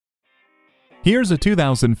Here's a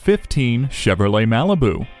 2015 Chevrolet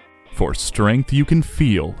Malibu. For strength you can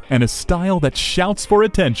feel and a style that shouts for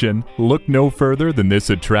attention, look no further than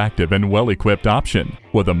this attractive and well-equipped option.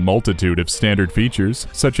 With a multitude of standard features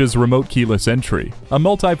such as remote keyless entry, a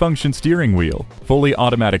multi-function steering wheel, fully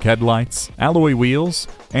automatic headlights, alloy wheels,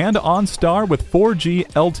 and OnStar with 4G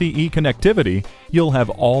LTE connectivity, you'll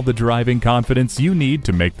have all the driving confidence you need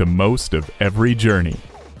to make the most of every journey.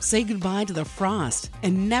 Say goodbye to the frost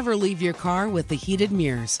and never leave your car with the heated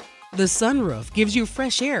mirrors. The sunroof gives you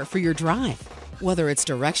fresh air for your drive. Whether it's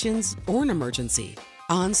directions or an emergency,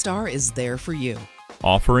 OnStar is there for you.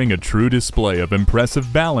 Offering a true display of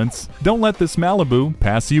impressive balance, don't let this Malibu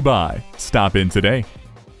pass you by. Stop in today.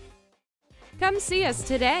 Come see us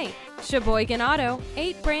today. Sheboygan Auto,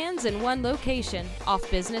 8 brands in 1 location, off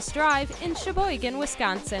Business Drive in Sheboygan,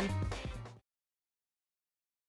 Wisconsin.